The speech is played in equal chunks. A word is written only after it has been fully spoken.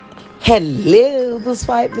Hello, this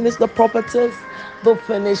 5 minutes, the prophetess, the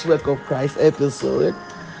finished work of Christ, episode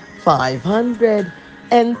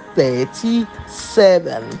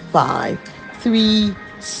 537.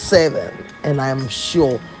 537. And I'm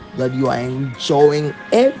sure that you are enjoying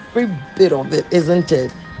every bit of it, isn't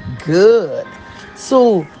it? Good.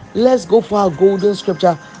 So let's go for our golden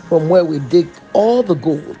scripture from where we dig all the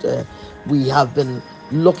gold. We have been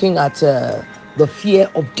looking at the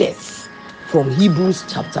fear of death from Hebrews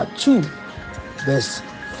chapter 2, verse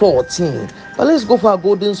 14. But let's go for our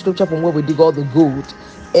golden scripture from where we dig all the gold.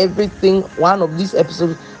 Everything, one of these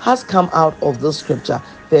episodes has come out of the scripture.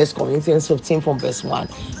 First Corinthians 15 from verse 1.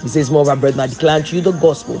 He says, moreover, brethren, I declare unto you the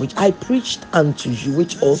gospel which I preached unto you,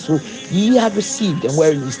 which also ye have received, and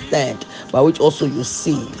wherein ye stand, by which also you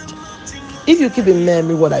received. If you keep in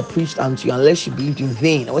memory what I preached unto you, unless you believed in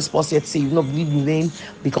vain, I was supposed to say you not believe in vain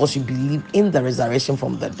because you believe in the resurrection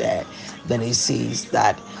from the dead. Then it says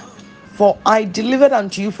that, for I delivered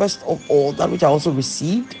unto you first of all that which I also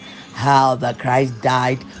received, how that Christ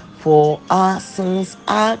died for our sins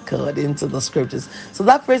according to the scriptures. So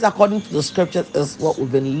that phrase according to the scriptures is what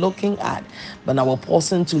we've been looking at. But now we're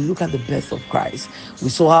pausing to look at the birth of Christ. We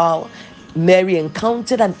saw how Mary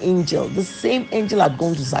encountered an angel. The same angel had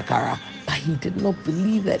gone to Zachariah, but he did not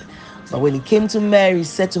believe it. But when he came to Mary, he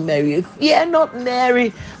said to Mary, fear not,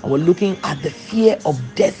 Mary. And we're looking at the fear of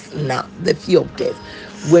death now. The fear of death.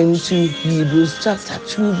 Went to Hebrews chapter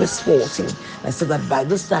 2, verse 14. I said that by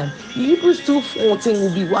this time, Hebrews 2:14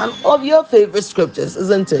 will be one of your favorite scriptures,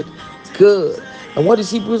 isn't it? Good. And what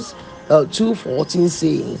is Hebrews 2:14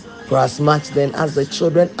 saying? For as much then as the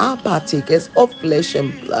children are partakers of flesh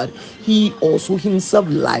and blood, he also himself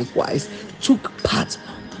likewise took part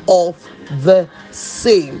of the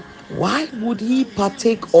same. Why would he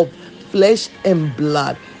partake of flesh and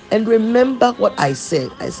blood? And remember what I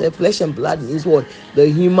said. I said flesh and blood means what? The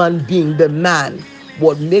human being, the man.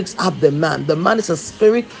 What makes up the man? The man is a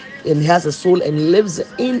spirit and has a soul and lives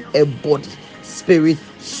in a body. Spirit,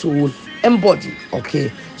 soul, and body. Okay.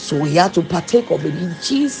 So he had to partake of it.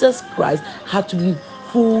 Jesus Christ had to be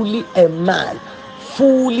fully a man.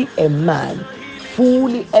 Fully a man.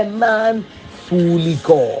 Fully a man. Fully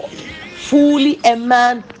God. Fully a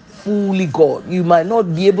man, fully God. You might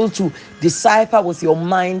not be able to decipher with your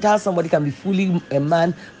mind how somebody can be fully a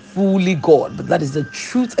man, fully God, but that is the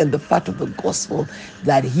truth and the fact of the gospel,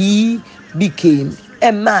 that he became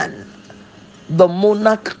a man. The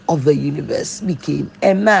monarch of the universe became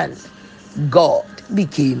a man. God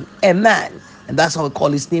became a man. And that's how we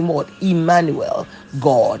call his name, what? Emmanuel.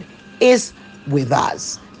 God is with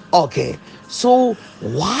us. Okay, so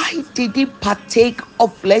why did he partake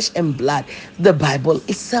of flesh and blood? The Bible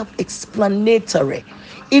is self-explanatory.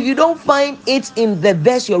 If you don't find it in the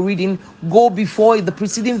verse you're reading, go before the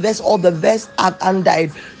preceding verse or the verse under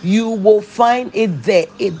it. You will find it there.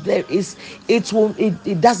 It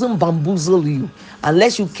doesn't bamboozle you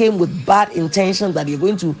unless you came with bad intention that you're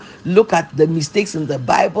going to look at the mistakes in the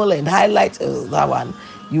Bible and highlight that one.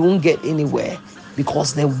 You won't get anywhere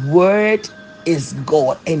because the word is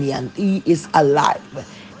God and he is alive.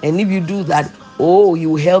 And if you do that, he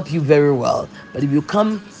will help you very well. But if you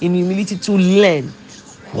come in humility to learn,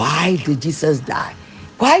 why did Jesus die?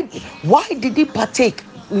 Why did he partake?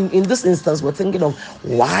 In this instance, we're thinking of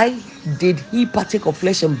why did he partake of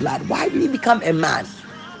flesh and blood? Why did he become a man?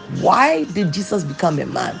 Why did Jesus become a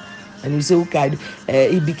man? And you say, okay,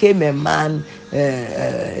 he became a man.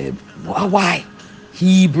 Why?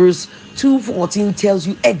 Hebrews 2:14 tells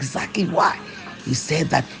you exactly why. He said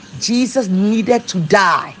that Jesus needed to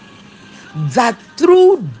die, that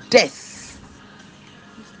through death,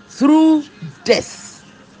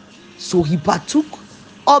 so he partook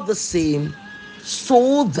of the same,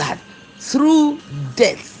 so that through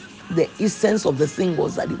death, the essence of the thing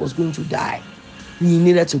was that he was going to die. He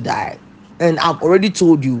needed to die. And I've already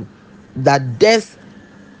told you that death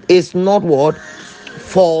is not what?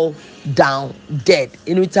 Fall down dead.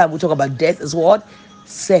 Anytime we talk about death, is what?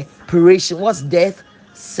 Separation. What's death?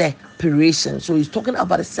 Separation. So he's talking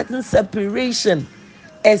about a certain separation.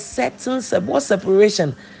 What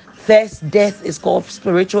separation? First, death is called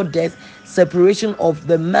spiritual death, separation of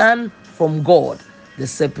the man from God. The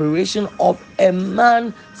separation of a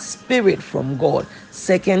man's spirit from God.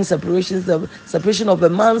 Second separation is the separation of a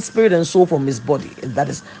man's spirit and soul from his body. That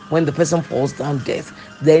is when the person falls down, death.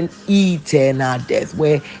 Then eternal death,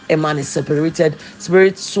 where a man is separated,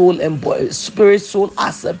 spirit, soul, and body. Spirit, soul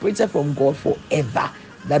are separated from God forever.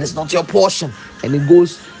 That is not your portion, and it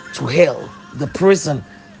goes to hell, the prison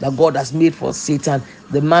that God has made for Satan.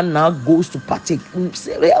 The man now goes to partake.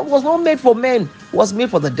 It was not made for men, it was made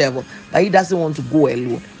for the devil, but he doesn't want to go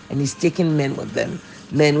alone, and he's taking men with them.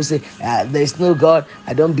 men who say, there is no God,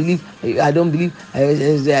 I don't believe, what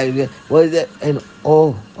is that? And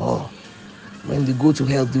when they go to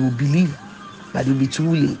hell, they will believe, but it will be too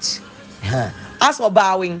late. As for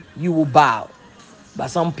bowing, you will bow, but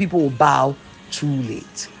some people will bow too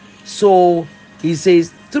late. So he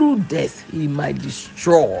says, through death he might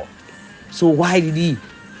destroy. So why did he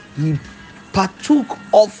partook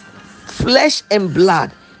of flesh and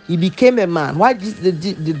blood? He became a man. Why did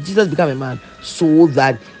Jesus become a man? So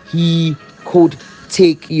that he could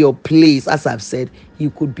take your place. As I've said, he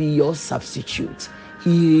could be your substitute.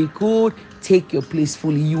 He could take your place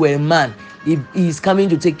fully. You are a man. If he's coming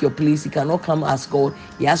to take your place, he cannot come as God.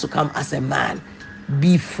 He has to come as a man.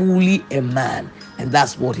 Be fully a man. And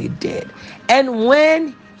that's what he did. And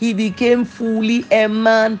when he became fully a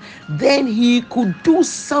man, then he could do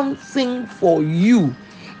something for you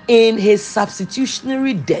in his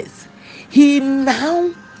substitutionary death. He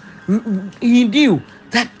knew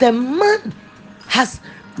that the man has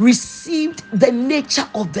received the nature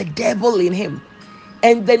of the devil in him,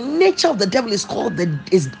 and the nature of the devil is called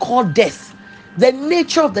death. The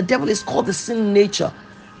nature of the devil is called the sin nature.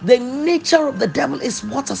 The nature of the devil is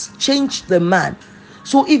what has changed the man.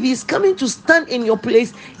 So if he's coming to stand in your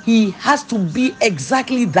place, he has to be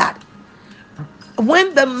exactly that.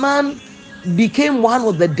 When the man became one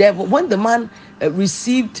with the devil, when the man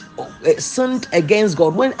sinned against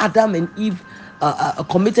God, when Adam and Eve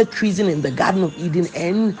committed treason in the Garden of Eden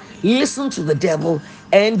and listened to the devil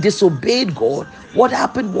and disobeyed God, what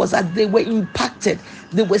happened was that they were impacted.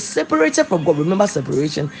 They were separated from God. Remember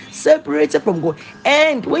separation, separated from God.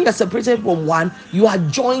 And when you're separated from one, you are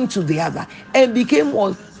joined to the other and became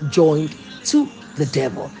what? Joined to the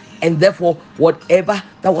devil. And therefore, whatever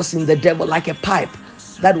that was in the devil, like a pipe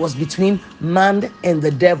that was between man and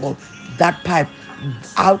the devil, that pipe,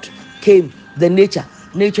 out came the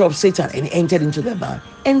nature of Satan, and entered into the man,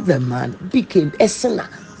 and the man became a sinner.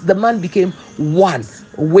 The man became one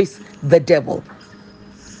with the devil.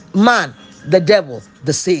 Man, the devil,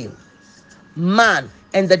 the same. Man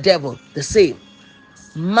and the devil, the same.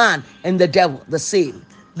 Man and the devil, the same.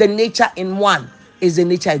 The nature in one is the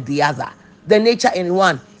nature in the other. The nature in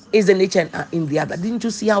one is the nature in the other. Didn't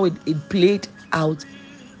you see how it played out?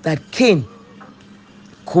 That Cain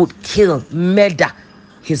could murder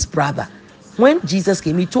his brother. When Jesus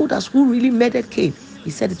came, he told us who really murdered Cain. He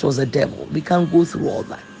said it was the devil. We can't go through all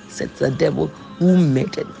that. He said the devil who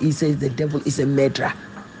murdered. He says the devil is a murderer.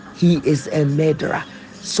 He is a murderer.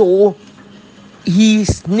 So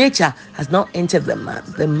his nature has now entered the man.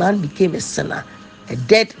 The man became a sinner, a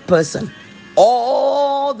dead person.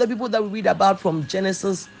 All the people that we read about from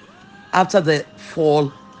Genesis after the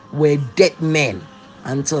fall were dead men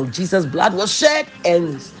until Jesus' blood was shed,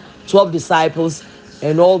 and 12 disciples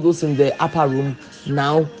and all those in the upper room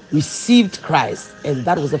now received Christ. And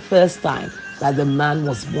that was the first time that the man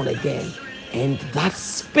was born again. And that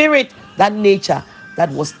spirit, that nature that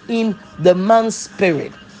was in the man's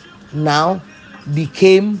spirit now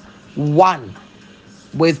became one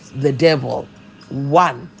with the devil.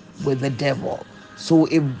 One with the devil. So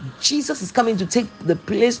if Jesus is coming to take the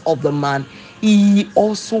place of the man, he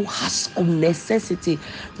also has of necessity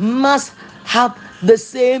must have the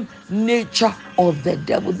same nature of the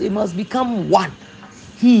devil. They must become one.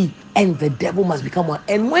 He and the devil must become one.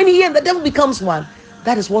 And when he and the devil becomes one,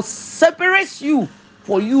 that is what separates you,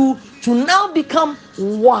 for you to now become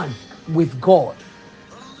one with God.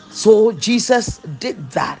 So Jesus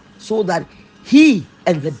did that so that he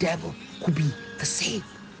and the devil could be the same.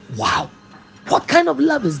 Wow. What kind of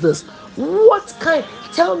love is this?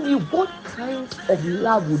 Tell me, what kind of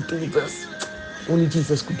love would do this? Only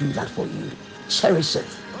Jesus could do that for you. Cherish it.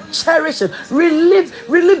 Cherish it.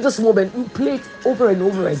 Relive this moment. Play it over and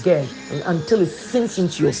over again until it sinks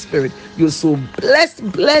into your spirit. You're so blessed.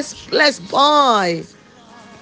 Bye.